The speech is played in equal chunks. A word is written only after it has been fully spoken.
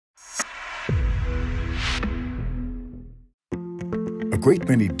great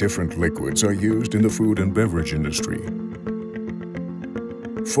many different liquids are used in the food and beverage industry.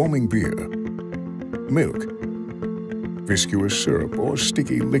 Foaming beer, milk, viscous syrup, or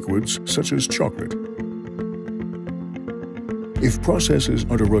sticky liquids such as chocolate. If processes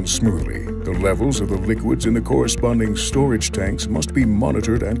are to run smoothly, the levels of the liquids in the corresponding storage tanks must be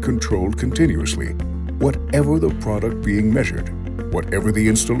monitored and controlled continuously, whatever the product being measured, whatever the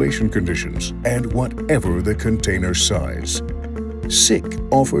installation conditions, and whatever the container size. SICK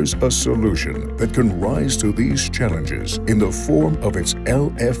offers a solution that can rise to these challenges in the form of its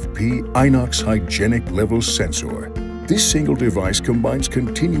LFP Inox Hijyenik level sensor. This single device combines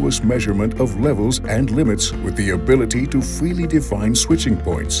continuous measurement of levels and limits with the ability to freely define switching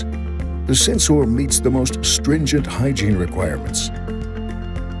points. The sensor meets the most stringent hygiene requirements.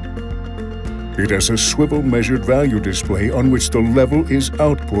 It has a swivel measured value display on which the level is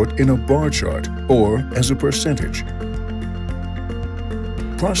output in a bar chart or as a percentage.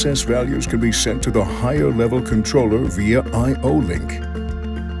 Process values can be sent to the higher level controller via I/O link.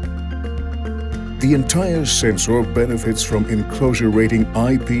 The entire sensor benefits from enclosure rating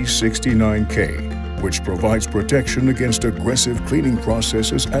IP69 K, which provides protection against aggressive cleaning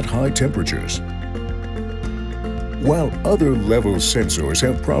processes at high temperatures. While other level sensors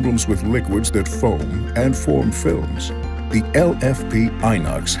have problems with liquids that foam and form films, the LFP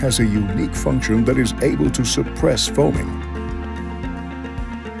Inox has a unique function that is able to suppress foaming.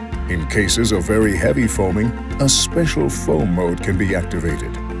 In cases of very heavy foaming, a special foam mode can be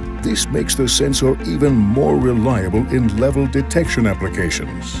activated. This makes the sensor even more reliable in level detection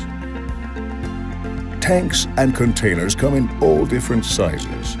applications. Tanks and containers come in all different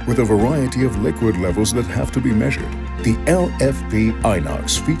sizes, with a variety of liquid levels that have to be measured. The LFP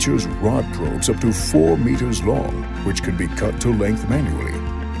Inox features rod probes up to 4 meters long, which can be cut to length manually.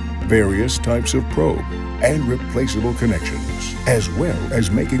 Various types of probe and replaceable connections, as well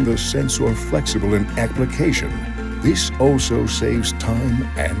as making the sensor flexible in application. This also saves time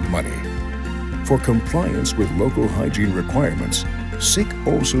and money. For compliance with local hygiene requirements, SICK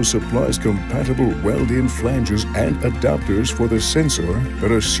also supplies compatible weld-in flanges and adapters for the sensor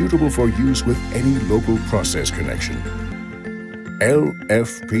that are suitable for use with any local process connection.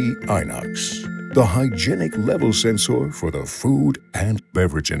 LFP Inox, the hygienic level sensor for the food and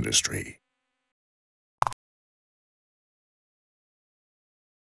beverage industry.